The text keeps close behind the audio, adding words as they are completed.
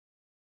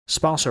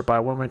sponsored by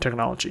Win-Win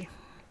Technology.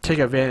 Take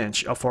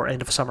advantage of our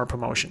end of summer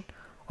promotion,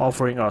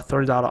 offering a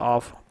 $30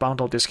 off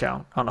bundle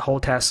discount on the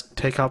whole test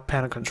takeout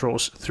panel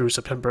controls through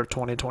September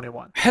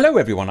 2021. Hello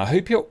everyone, I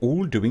hope you're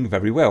all doing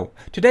very well.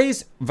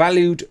 Today's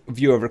valued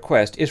viewer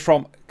request is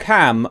from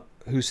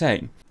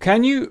Hussein.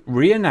 Can you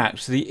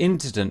reenact the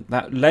incident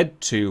that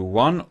led to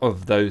one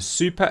of those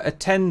super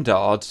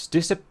attendards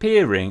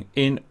disappearing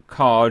in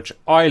Karj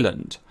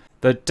Island?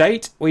 The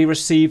date we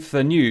received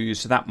the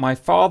news that my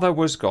father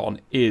was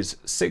gone is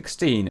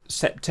 16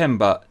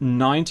 September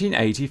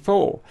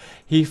 1984.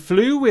 He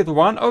flew with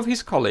one of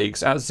his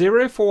colleagues at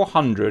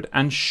 0400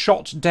 and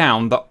shot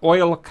down the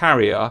oil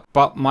carrier,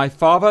 but my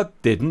father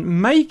didn't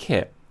make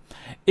it.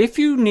 If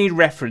you need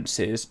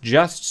references,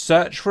 just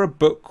search for a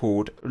book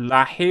called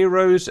La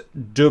Heroes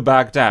de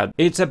Baghdad.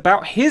 It's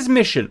about his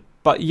mission,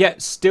 but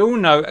yet still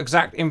no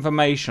exact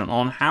information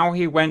on how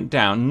he went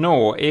down,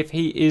 nor if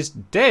he is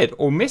dead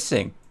or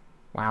missing.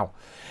 Wow.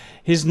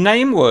 His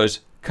name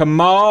was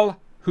Kamal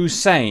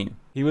Hussein.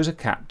 He was a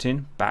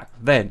captain back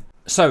then.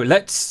 So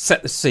let's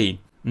set the scene.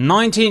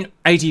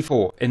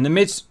 1984, in the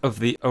midst of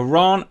the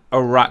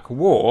Iran-Iraq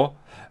war,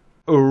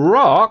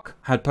 Iraq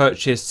had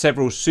purchased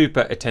several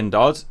super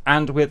attendards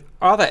and with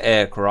other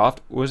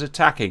aircraft was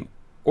attacking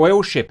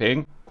oil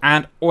shipping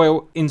and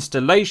oil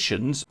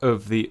installations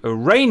of the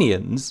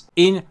Iranians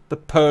in the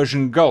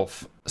Persian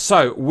Gulf.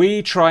 So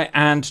we try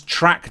and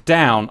track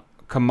down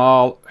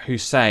Kamal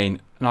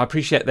Hussein. And I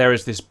appreciate there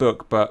is this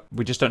book, but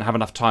we just don't have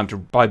enough time to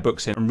buy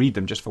books in and read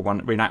them just for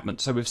one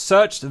reenactment. So we've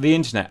searched the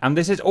internet, and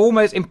this is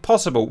almost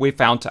impossible, we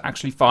found, to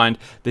actually find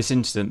this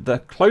incident. The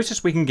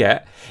closest we can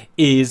get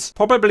is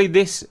probably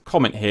this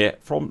comment here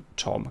from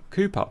Tom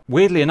Cooper.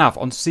 Weirdly enough,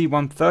 on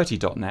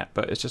c130.net,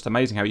 but it's just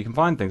amazing how you can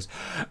find things.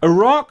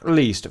 Iraq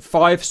leased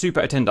 5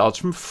 super attendards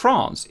from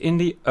France in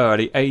the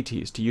early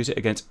 80s to use it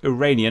against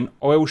Iranian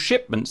oil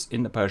shipments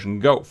in the Persian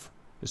Gulf.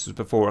 This was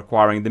before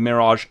acquiring the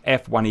Mirage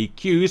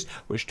F1EQs,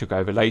 which took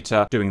over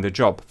later, doing the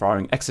job,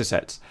 firing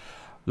Exocets.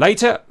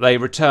 Later, they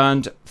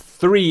returned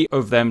 3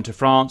 of them to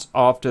France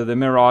after the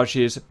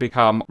Mirages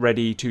become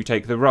ready to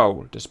take the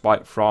role,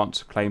 despite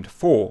France claimed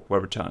 4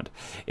 were returned.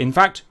 In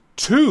fact,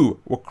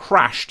 2 were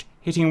crashed,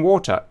 hitting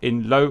water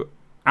in low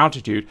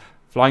altitude,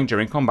 flying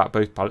during combat.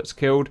 Both pilots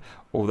killed,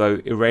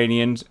 although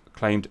Iranians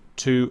claimed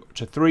 2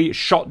 to 3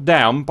 shot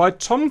down by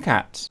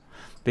Tomcats.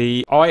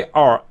 The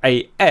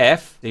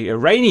IRAF, the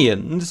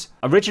Iranians,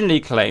 originally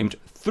claimed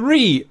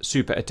 3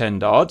 super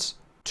attendards,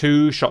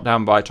 2 shot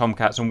down by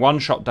Tomcats and 1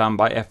 shot down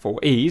by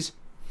F4Es.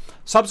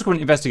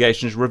 Subsequent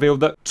investigations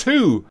revealed that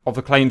 2 of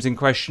the claims in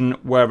question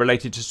were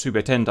related to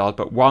super attendards,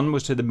 but 1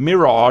 was to the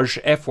Mirage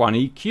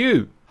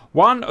F1EQ.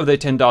 One of the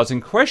attendards in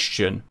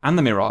question, and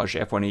the Mirage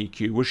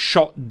F1EQ, was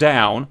shot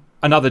down,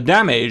 another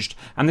damaged,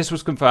 and this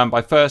was confirmed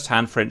by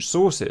first-hand French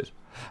sources.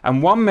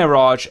 And 1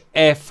 Mirage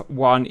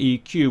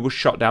F1EQ was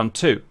shot down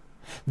too.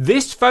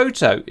 This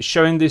photo is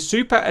showing the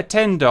super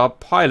attendard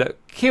pilot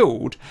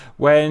killed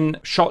when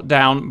shot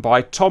down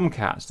by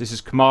Tomcats. This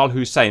is Kamal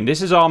Hussein.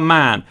 This is our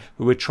man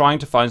who we're trying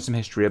to find some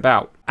history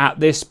about at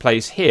this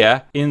place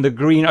here in the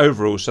green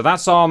overalls. So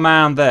that's our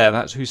man there.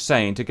 That's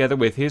Hussein, together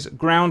with his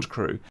ground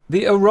crew.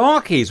 The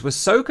Iraqis were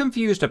so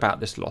confused about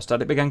this loss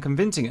that it began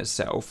convincing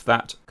itself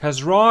that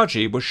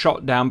Khazraji was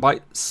shot down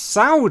by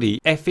Saudi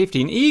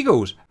F-15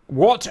 Eagles.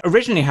 What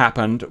originally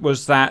happened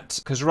was that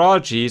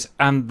Khazrajis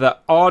and the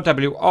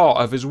RWR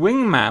of his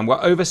wingman were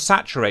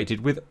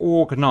oversaturated with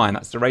AUG-9,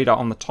 that's the radar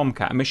on the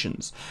Tomcat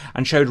emissions,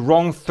 and showed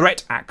wrong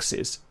threat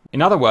axes.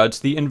 In other words,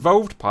 the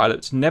involved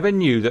pilots never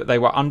knew that they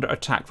were under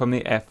attack from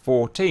the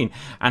F-14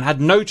 and had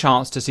no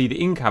chance to see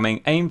the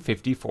incoming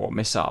AIM-54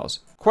 missiles.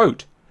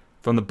 Quote,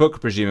 from the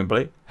book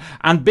presumably,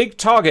 and big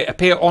target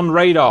appear on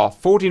radar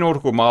 40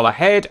 nautical mile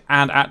ahead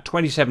and at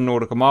 27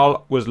 nautical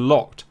mile was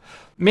locked.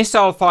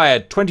 Missile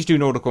fired 22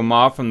 nautical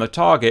mile from the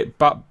target,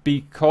 but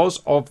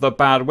because of the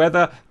bad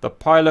weather, the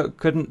pilot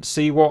couldn't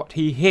see what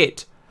he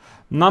hit.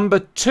 Number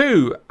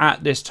 2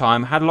 at this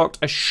time had locked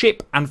a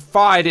ship and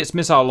fired its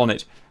missile on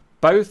it.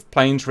 Both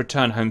planes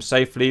returned home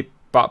safely,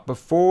 but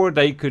before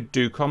they could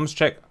do comms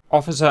check,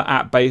 officer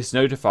at base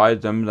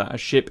notified them that a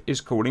ship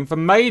is calling for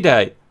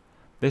Mayday.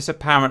 This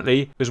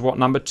apparently was what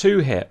number 2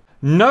 hit.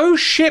 No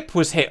ship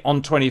was hit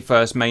on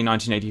 21st May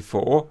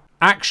 1984.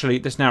 Actually,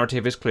 this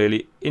narrative is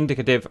clearly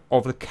indicative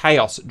of the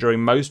chaos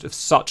during most of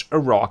such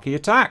Iraqi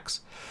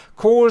attacks,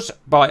 caused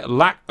by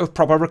lack of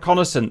proper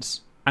reconnaissance,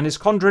 and is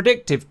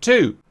contradictive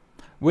too.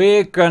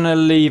 We're gonna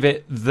leave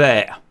it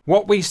there.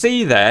 What we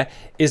see there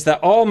is that,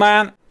 oh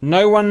man,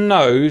 no one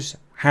knows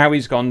how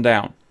he's gone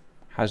down.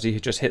 Has he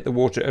just hit the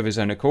water of his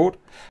own accord?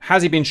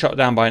 Has he been shot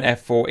down by an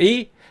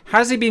F4E?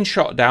 Has he been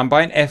shot down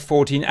by an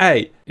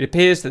F-14A? It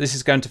appears that this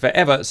is going to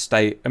forever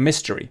stay a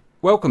mystery.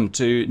 Welcome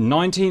to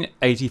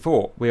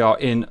 1984. We are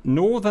in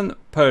northern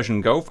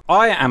Persian Gulf.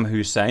 I am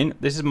Hussein.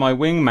 This is my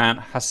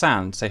wingman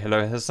Hassan. Say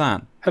hello,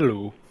 Hassan.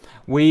 Hello.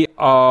 We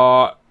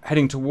are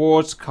heading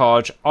towards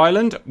Karj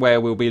Island, where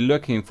we'll be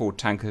looking for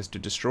tankers to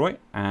destroy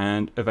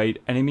and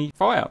evade enemy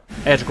fire.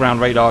 Air-to-ground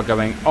radar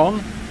going on.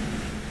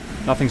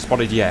 Nothing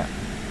spotted yet.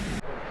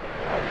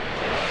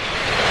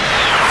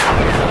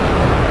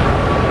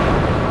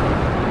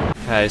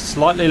 Okay,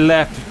 slightly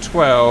left of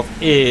 12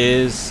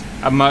 is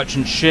a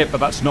merchant ship,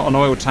 but that's not an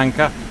oil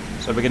tanker.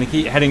 So we're going to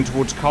keep heading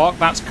towards Kark.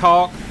 That's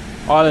Kark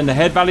Island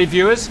ahead, valued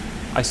viewers.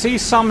 I see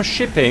some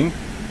shipping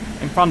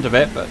in front of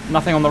it, but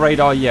nothing on the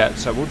radar yet.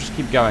 So we'll just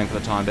keep going for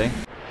the time being.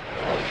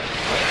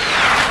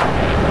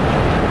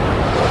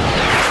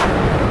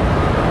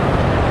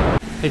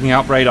 Picking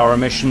up radar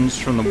emissions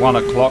from the 1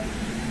 o'clock.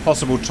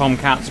 Possible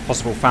Tomcats,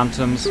 possible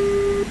Phantoms.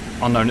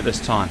 Unknown at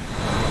this time.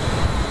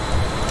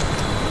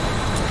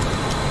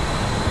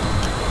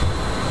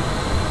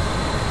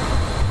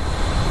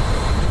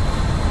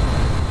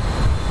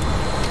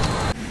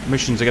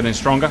 Emissions are getting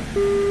stronger.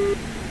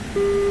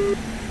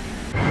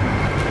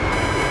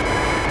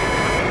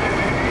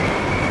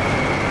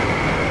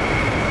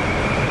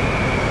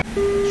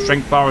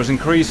 Strength bar is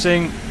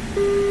increasing.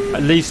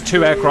 At least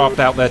 2 aircraft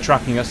out there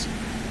tracking us.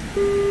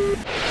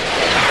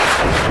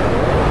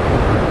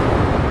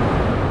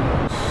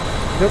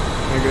 Yep,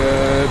 I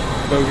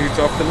got bogeys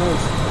off the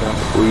nose.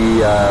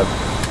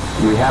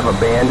 We have a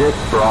Bandit,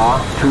 Bra,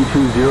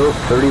 220,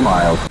 30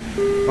 miles.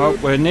 Well,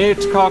 we're near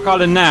to Kark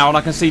Island now, and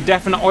I can see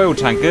definite oil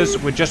tankers.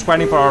 We're just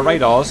waiting for our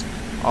radars,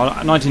 our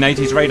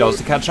 1980s radars,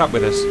 to catch up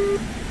with us.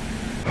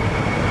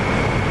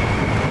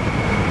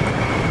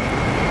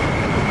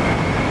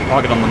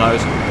 Target on the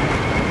nose.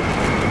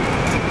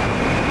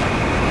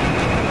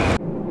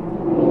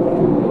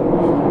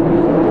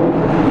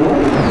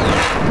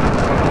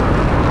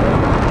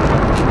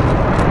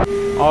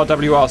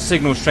 RWR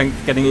signal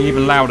strength getting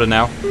even louder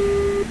now.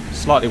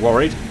 Slightly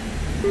worried.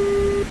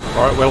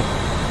 Alright, Will.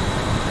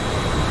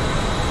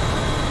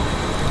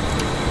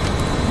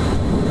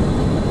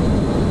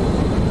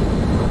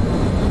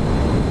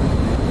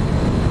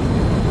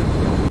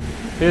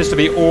 Appears to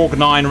be Org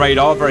 9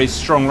 radar, very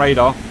strong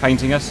radar,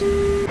 painting us.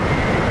 We're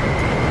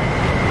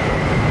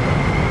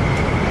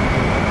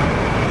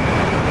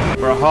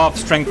at half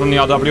strength on the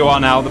RWR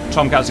now, the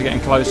Tomcats are getting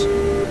close.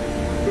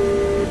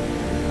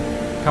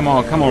 Come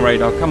on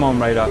radar, come on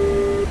radar.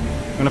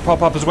 I'm going to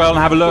pop up as well and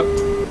have a look.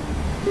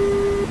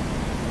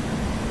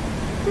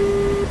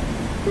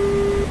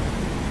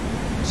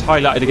 It's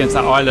highlighted against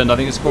that island, I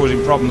think it's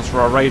causing problems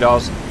for our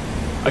radars.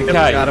 Okay,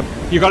 Got him.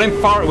 You got him?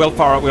 Fire at will,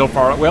 fire at will,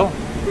 fire at will.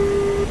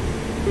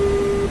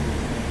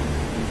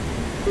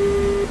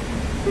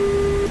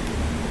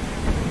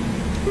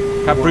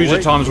 Cap Bruiser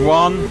times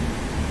 1.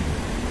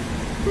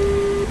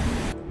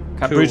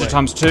 Cap Bruiser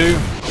times 2.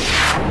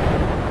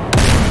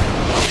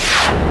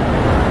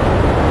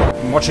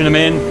 I'm watching them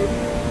in.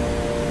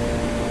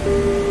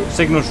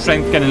 Signal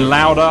strength getting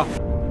louder.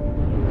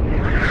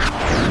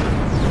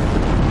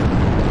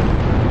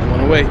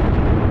 One away.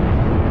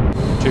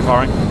 2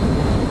 firing.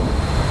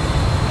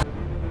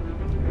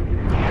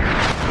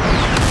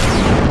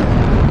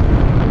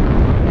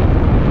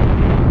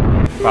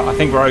 But I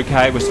think we're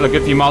okay. We're still a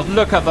good few miles.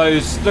 Look at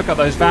those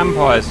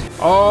vampires.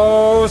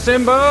 Oh,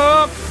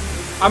 Simba!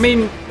 I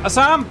mean,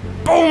 Assam!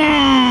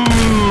 Boom!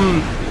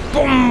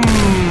 Boom!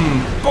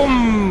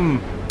 Boom!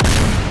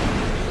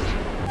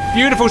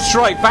 Beautiful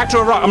strike. Back to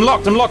Iraq. I'm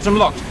locked.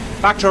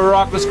 Back to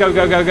Iraq. Let's go,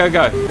 go, go, go,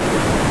 go.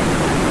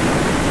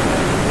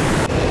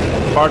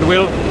 Fire the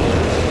wheel.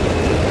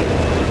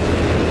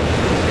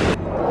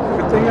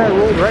 Good thing I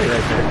rolled right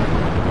there.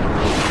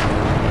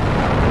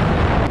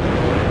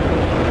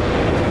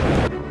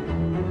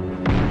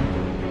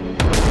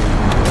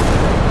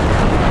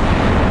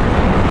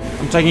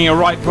 I'm taking a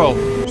right pull.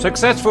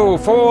 Successful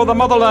for the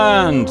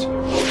motherland.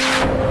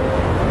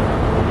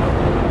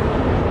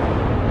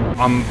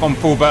 I'm on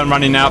full burn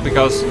running now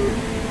because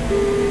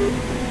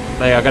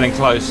they are getting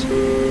close.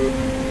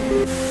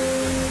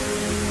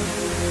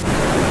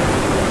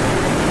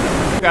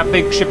 That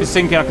big ship is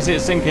sinking. I can see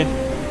it sinking.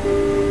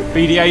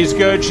 BDA is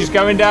good. She's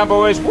going down,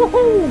 boys.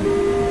 Woohoo!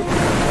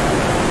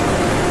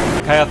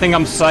 Okay, I think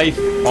I'm safe.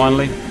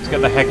 Finally, let's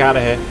get the heck out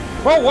of here.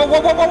 Whoa! Whoa!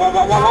 Whoa! Whoa! Whoa!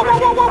 Whoa! Whoa!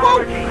 Whoa! Whoa! Whoa!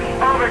 Whoa!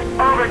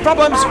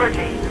 Problems.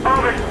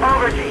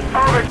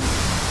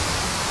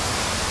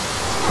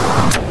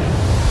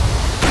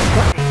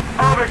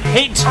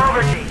 Hit!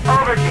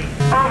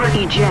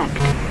 Eject.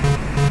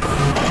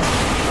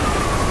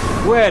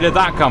 Where did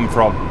that come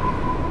from?